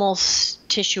stromal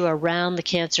tissue around the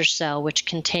cancer cell, which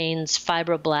contains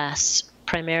fibroblasts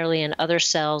primarily and other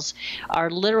cells, are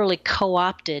literally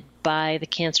co-opted by the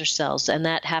cancer cells, and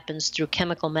that happens through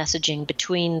chemical messaging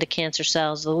between the cancer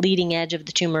cells, the leading edge of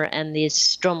the tumor, and these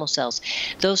stromal cells.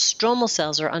 Those stromal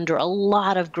cells are under a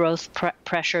lot of growth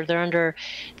pressure.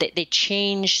 They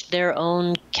change their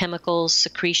own chemicals,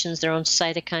 secretions, their own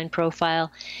cytokine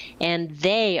profile, and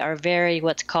they are very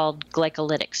what's called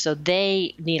glycolytic. So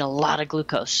they need a lot of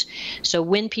glucose. So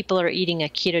when people are eating a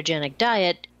ketogenic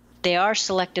diet, they are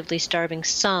selectively starving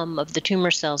some of the tumor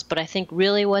cells, but I think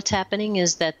really what's happening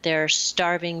is that they're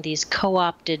starving these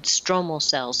co-opted stromal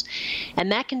cells.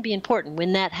 And that can be important.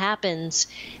 When that happens,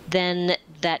 then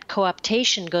that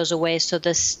co-optation goes away, so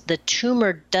the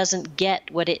tumor doesn't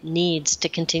get what it needs to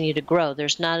continue to grow.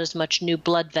 There's not as much new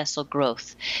blood vessel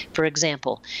growth, for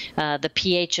example. The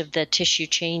pH of the tissue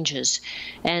changes.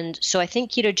 And so I think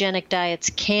ketogenic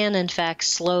diets can, in fact,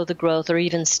 slow the growth or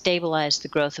even stabilize the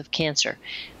growth of cancer.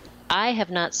 I have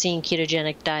not seen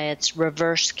ketogenic diets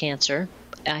reverse cancer.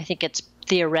 I think it's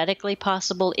theoretically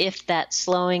possible if that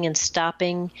slowing and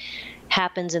stopping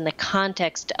happens in the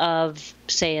context of,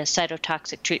 say, a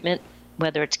cytotoxic treatment,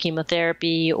 whether it's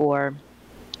chemotherapy or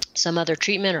some other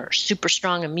treatment or super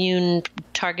strong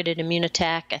targeted immune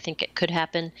attack. I think it could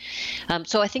happen.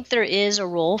 So I think there is a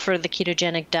role for the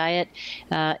ketogenic diet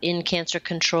in cancer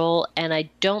control, and I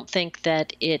don't think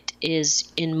that it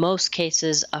is in most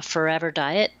cases a forever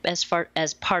diet as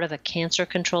part of a cancer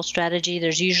control strategy.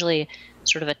 There's usually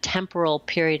sort of a temporal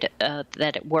period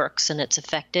that it works and it's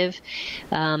effective.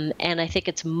 And I think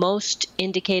it's most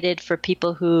indicated for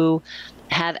people who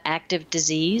have active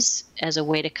disease as a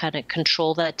way to kind of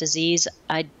control that disease.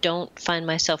 I don't find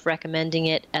myself recommending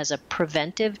it as a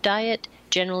preventive diet,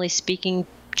 generally speaking,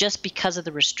 just because of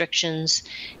the restrictions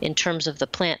in terms of the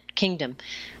plant kingdom.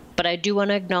 But I do want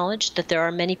to acknowledge that there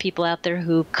are many people out there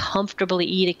who comfortably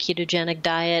eat a ketogenic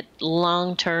diet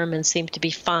long term and seem to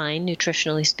be fine,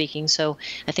 nutritionally speaking. So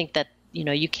I think that,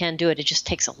 you can do it. It just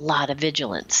takes a lot of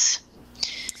vigilance.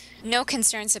 No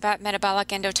concerns about metabolic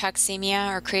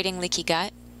endotoxemia or creating leaky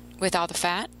gut with all the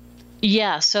fat?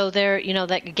 Yeah, so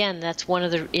that's one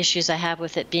of the issues I have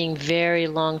with it being very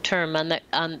long term.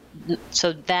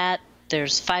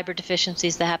 There's fiber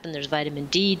deficiencies that happen. There's vitamin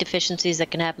D deficiencies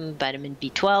that can happen, vitamin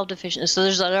B12 deficiencies.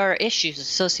 So there are issues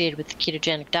associated with the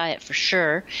ketogenic diet for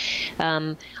sure.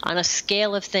 On a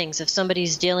scale of things, if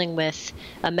somebody's dealing with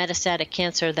a metastatic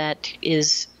cancer that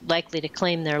is likely to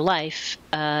claim their life,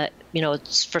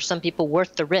 it's for some people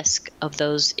worth the risk of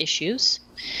those issues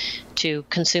to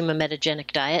consume a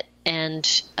metagenic diet. And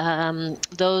I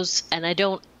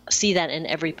don't see that in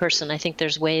every person. I think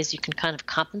there's ways you can kind of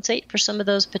compensate for some of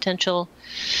those potential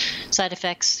side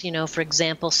effects. For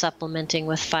example, supplementing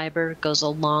with fiber goes a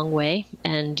long way,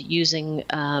 and using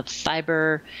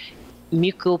fiber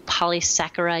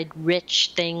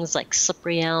mucopolysaccharide-rich things like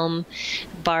slippery elm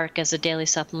bark as a daily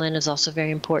supplement is also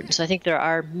very important. So I think there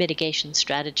are mitigation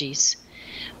strategies.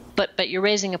 But you're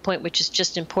raising a point which is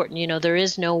just important. There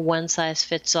is no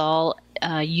one-size-fits-all.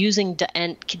 And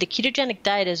the ketogenic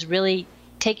diet is really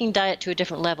taking diet to a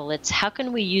different level. It's how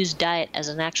can we use diet as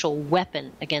an actual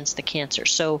weapon against the cancer?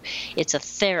 So it's a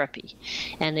therapy.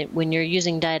 And when you're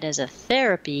using diet as a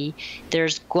therapy,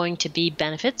 there's going to be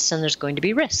benefits and there's going to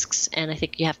be risks. And I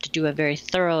think you have to do a very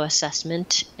thorough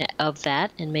assessment of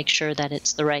that and make sure that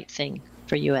it's the right thing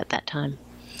for you at that time.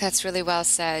 That's really well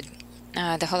said.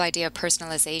 The whole idea of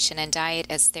personalization and diet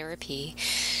as therapy.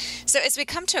 So as we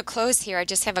come to a close here, I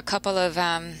just have a couple of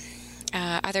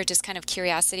other just kind of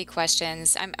curiosity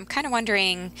questions. I'm kind of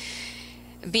wondering,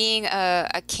 being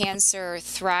a cancer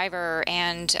thriver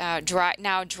and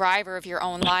now driver of your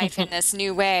own life in this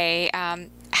new way,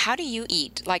 how do you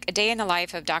eat? Like a day in the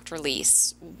life of Dr.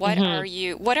 Lise. What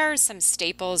are some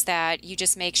staples that you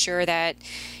just make sure that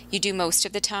you do most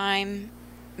of the time?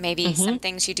 Maybe some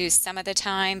things you do some of the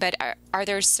time, but are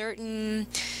there certain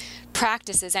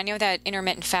practices? I know that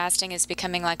intermittent fasting is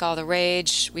becoming like all the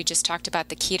rage. We just talked about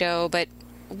the keto, but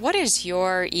what is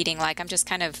your eating like? I'm just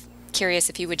kind of curious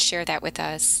if you would share that with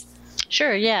us.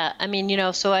 Sure, yeah. I mean,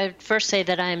 so I first say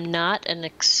that I'm not an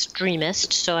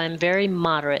extremist, so I'm very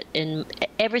moderate in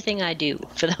everything I do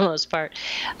for the most part.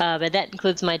 But that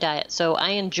includes my diet. So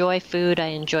I enjoy food, I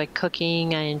enjoy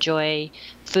cooking, I enjoy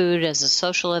food as a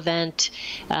social event.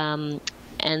 And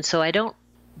so I don't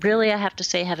really, I have to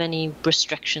say, have any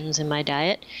restrictions in my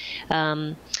diet.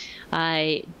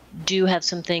 I do have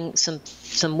some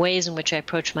ways in which I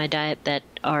approach my diet that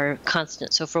are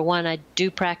constant. So for one, I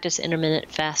do practice intermittent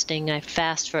fasting. I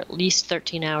fast for at least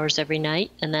 13 hours every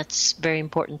night, and that's very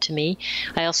important to me.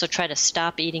 I also try to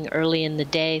stop eating early in the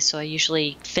day, so I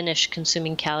usually finish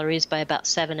consuming calories by about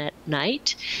 7 at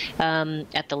night,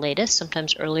 at the latest,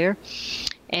 sometimes earlier.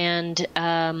 And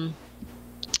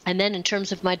then in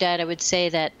terms of my diet, I would say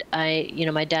that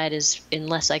my diet is,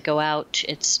 unless I go out,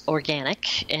 it's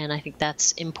organic. And I think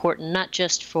that's important, not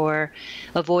just for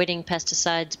avoiding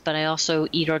pesticides, but I also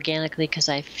eat organically because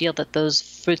I feel that those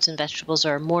fruits and vegetables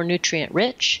are more nutrient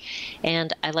rich.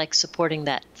 And I like supporting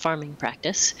that farming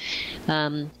practice.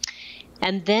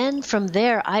 And then from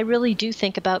there, I really do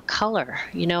think about color.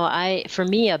 For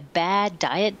me, a bad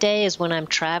diet day is when I'm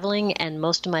traveling and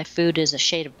most of my food is a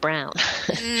shade of brown.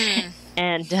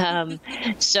 And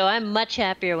so I'm much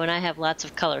happier when I have lots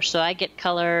of color. So I get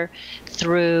color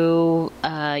through,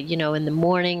 in the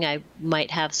morning, I might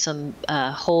have some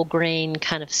whole grain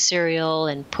kind of cereal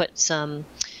and put some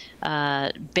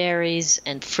berries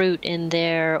and fruit in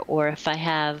there. Or if I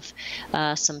have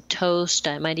some toast,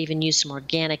 I might even use some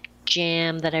organic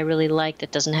jam that I really like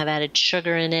that doesn't have added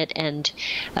sugar in it, and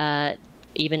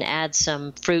even add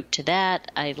some fruit to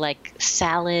that. I like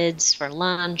salads for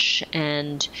lunch,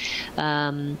 and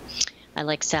I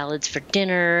like salads for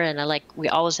dinner, and we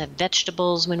always have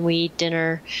vegetables when we eat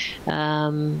dinner.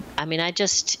 I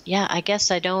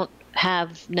guess I don't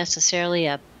have necessarily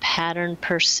a pattern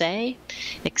per se,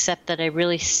 except that I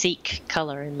really seek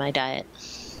color in my diet.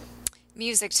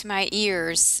 Music to my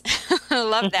ears. I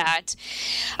love that.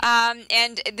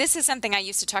 And this is something I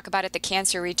used to talk about at the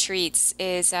cancer retreats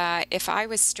is if I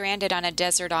was stranded on a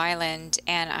desert island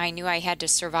and I knew I had to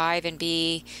survive and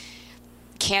be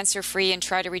cancer-free and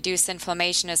try to reduce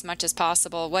inflammation as much as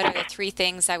possible, what are the 3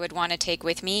 things I would want to take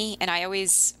with me? And I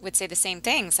always would say the same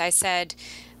things. I said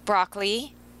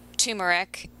broccoli,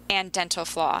 turmeric, and dental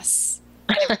floss.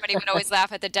 And everybody would always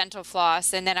laugh at the dental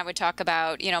floss, and then I would talk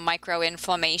about,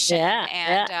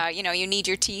 microinflammation, you need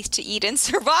your teeth to eat and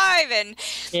survive, and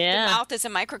the mouth is a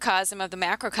microcosm of the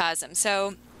macrocosm.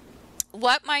 So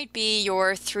what might be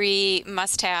your 3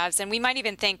 must-haves? And we might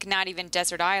even think not even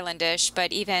desert islandish,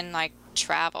 but even like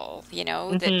travel,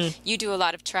 that you do a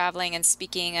lot of traveling and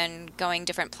speaking and going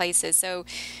different places. So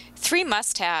 3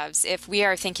 must-haves if we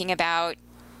are thinking about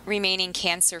remaining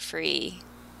cancer-free.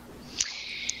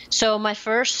 So my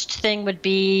first thing would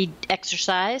be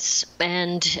exercise,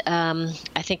 and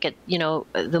I think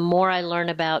the more I learn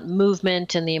about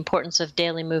movement and the importance of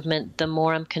daily movement, the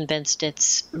more I'm convinced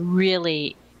it's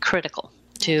really critical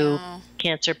to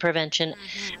cancer prevention.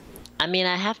 I mean,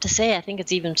 I have to say, I think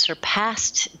it's even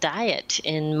surpassed diet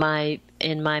in my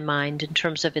mind in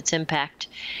terms of its impact.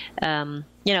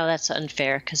 That's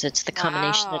unfair because it's the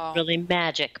combination that's really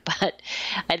magic, but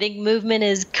I think movement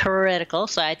is critical.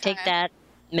 So I take that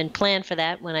and plan for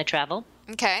that when I travel.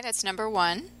 Okay, that's number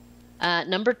 1.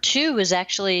 Number 2 is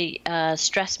actually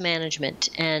stress management.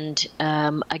 And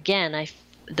again,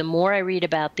 the more I read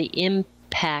about the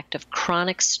impact of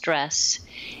chronic stress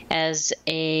as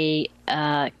a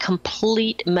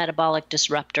complete metabolic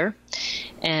disruptor,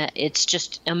 it's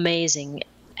just amazing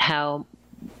how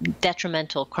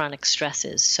detrimental chronic stress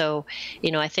is. So,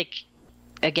 I think,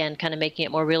 again, kind of making it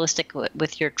more realistic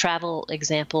with your travel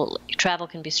example, travel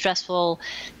can be stressful.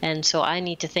 And so I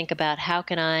need to think about how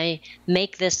can I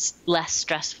make this less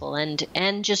stressful,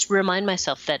 and just remind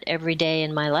myself that every day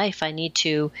in my life I need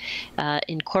to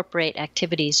incorporate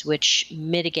activities which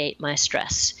mitigate my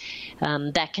stress.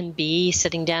 That can be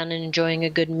sitting down and enjoying a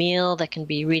good meal. That can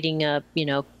be reading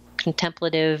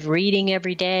contemplative reading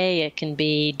every day. It can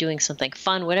be doing something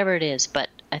fun, whatever it is. But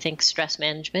I think stress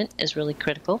management is really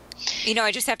critical.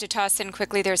 I just have to toss in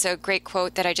quickly, there's a great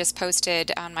quote that I just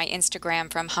posted on my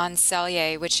Instagram from Hans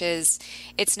Selye, which is,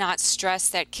 it's not stress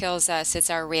that kills us, it's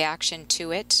our reaction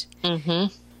to it.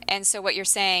 And so what you're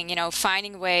saying,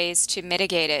 finding ways to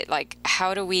mitigate it, like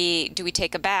do we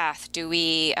take a bath? Do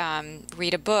we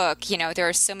read a book? There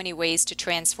are so many ways to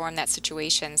transform that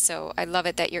situation. So I love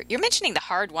it that you're mentioning the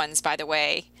hard ones, by the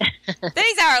way.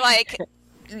 These are like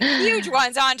huge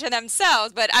ones onto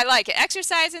themselves, but I like it.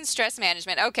 Exercise and stress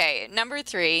management. Okay, number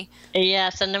 3. Yeah,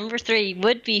 so number 3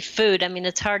 would be food. I mean,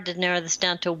 it's hard to narrow this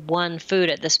down to one food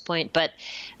at this point, but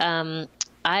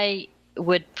I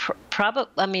would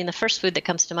probably, I mean, the first food that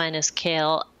comes to mind is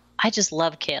kale. I just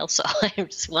love kale, so I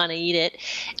just want to eat it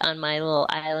on my little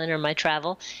island or my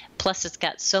travel. Plus, it's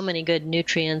got so many good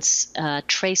nutrients,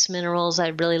 trace minerals. I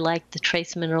really like the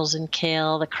trace minerals in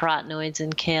kale, the carotenoids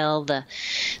in kale, the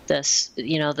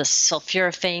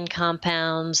sulforaphane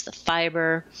compounds, the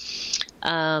fiber.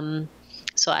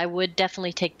 So I would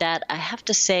definitely take that. I have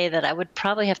to say that I would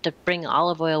probably have to bring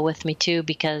olive oil with me too,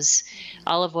 because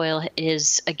olive oil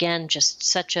is, again, just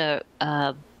such a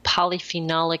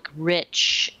polyphenolic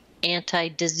rich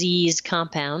anti-disease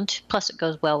compound. Plus, it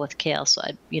goes well with kale, so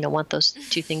I want those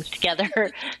two things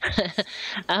together.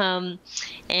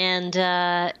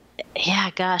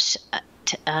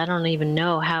 I don't even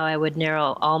know how I would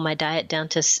narrow all my diet down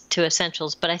to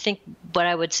essentials. But I think what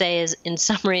I would say is, in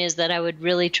summary, is that I would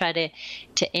really try to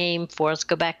aim for, let's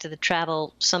go back to the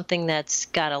travel, something that's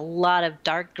got a lot of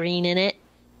dark green in it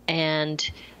and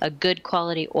a good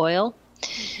quality oil.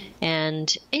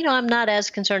 And, I'm not as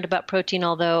concerned about protein,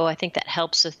 although I think that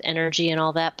helps with energy and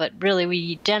all that. But really,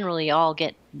 we generally all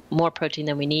get more protein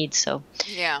than we need. So,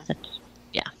 yeah.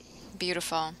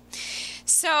 Beautiful.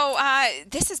 So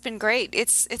this has been great.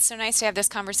 It's so nice to have this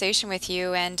conversation with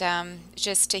you, and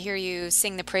just to hear you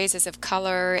sing the praises of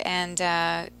color, and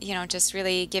just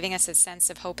really giving us a sense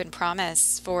of hope and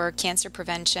promise for cancer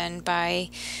prevention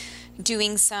by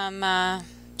doing some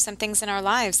things in our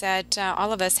lives that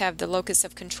all of us have the locus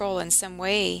of control in some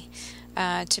way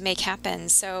to make happen.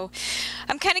 So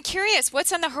I'm kind of curious,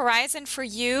 what's on the horizon for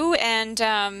you,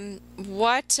 and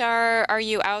what are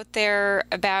you out there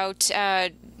about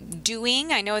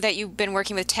doing? I know that you've been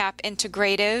working with TAP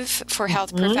Integrative for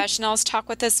health professionals. Talk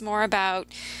with us more about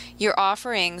your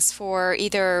offerings for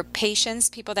either patients,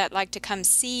 people that like to come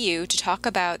see you to talk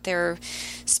about their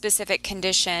specific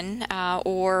condition,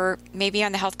 or maybe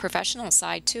on the health professional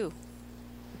side too.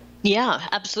 Yeah,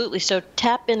 absolutely. So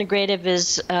TAP Integrative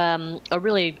is a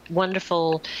really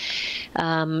wonderful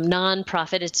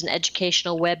nonprofit. It's an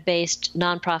educational, web-based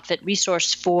nonprofit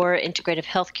resource for integrative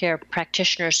healthcare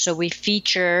practitioners. So we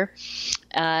feature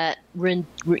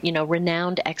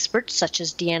renowned experts such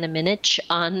as Deanna Minich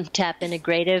on TAP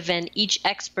Integrative, and each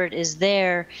expert is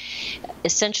there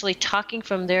essentially talking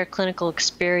from their clinical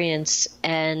experience,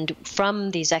 and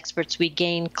from these experts we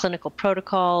gain clinical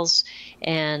protocols,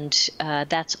 and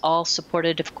that's all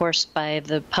supported, of course, by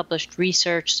the published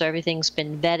research, so everything's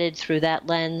been vetted through that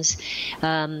lens.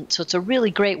 So it's a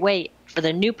really great way for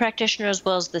the new practitioner as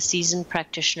well as the seasoned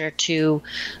practitioner to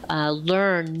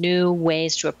learn new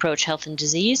ways to approach health and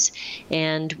disease.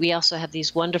 And we also have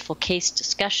these wonderful case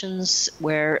discussions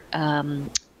where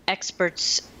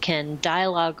experts can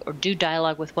dialogue or do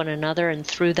dialogue with one another, and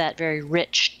through that very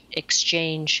rich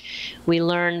exchange, we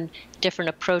learn different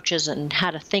approaches and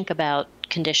how to think about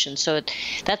conditions. So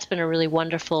that's been a really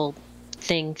wonderful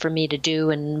thing for me to do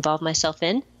and involve myself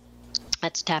in.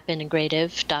 That's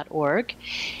tapintegrative.org.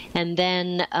 And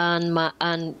then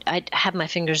I have my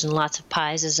fingers in lots of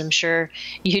pies, as I'm sure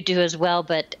you do as well,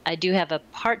 but I do have a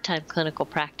part-time clinical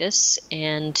practice,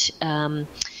 and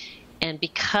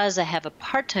because I have a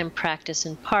part-time practice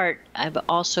in part, I've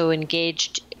also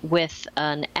engaged with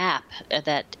an app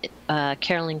that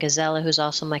Carolyn Gazella, who's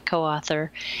also my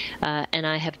co-author, and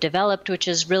I have developed, which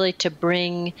is really to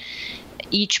bring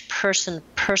each person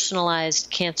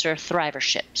personalized cancer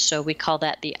thrivership. So we call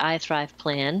that the iThrive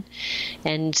Plan.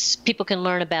 And people can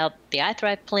learn about the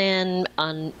iThrive Plan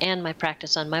and my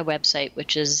practice on my website,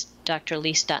 which is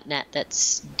drlise.net.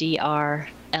 That's drlise.net.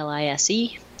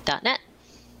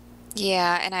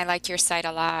 Yeah, and I like your site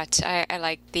a lot. I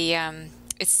like the,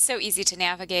 it's so easy to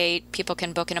navigate. People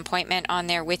can book an appointment on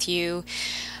there with you.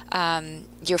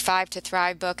 Your 5 to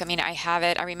Thrive book, I mean, I have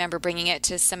it. I remember bringing it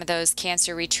to some of those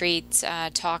cancer retreat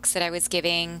talks that I was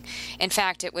giving. In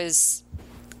fact, it was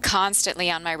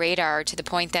constantly on my radar to the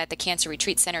point that the Cancer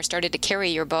Retreat Center started to carry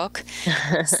your book.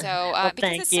 So well,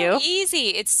 because it's so easy,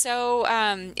 it's so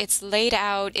it's laid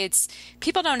out. It's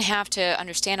people don't have to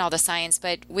understand all the science,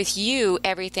 but with you,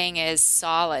 everything is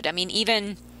solid. I mean,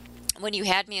 even when you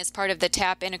had me as part of the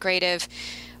TAP Integrative,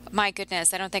 my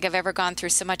goodness, I don't think I've ever gone through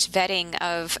so much vetting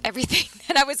of everything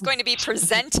that I was going to be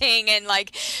presenting, and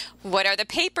like, what are the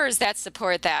papers that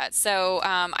support that? So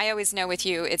I always know with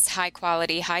you, it's high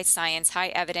quality, high science, high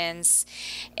evidence,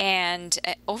 and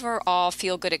overall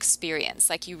feel good experience.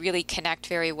 Like, you really connect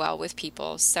very well with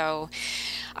people. So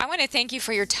I want to thank you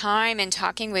for your time and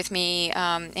talking with me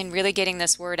and really getting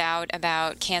this word out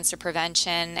about cancer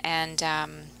prevention, and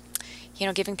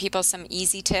giving people some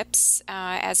easy tips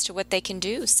as to what they can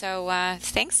do. So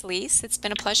thanks, Lise. It's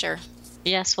been a pleasure.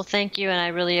 Yes, well, thank you. And I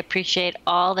really appreciate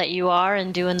all that you are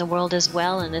and do in the world as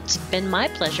well. And it's been my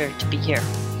pleasure to be here.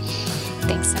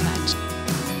 Thanks so much.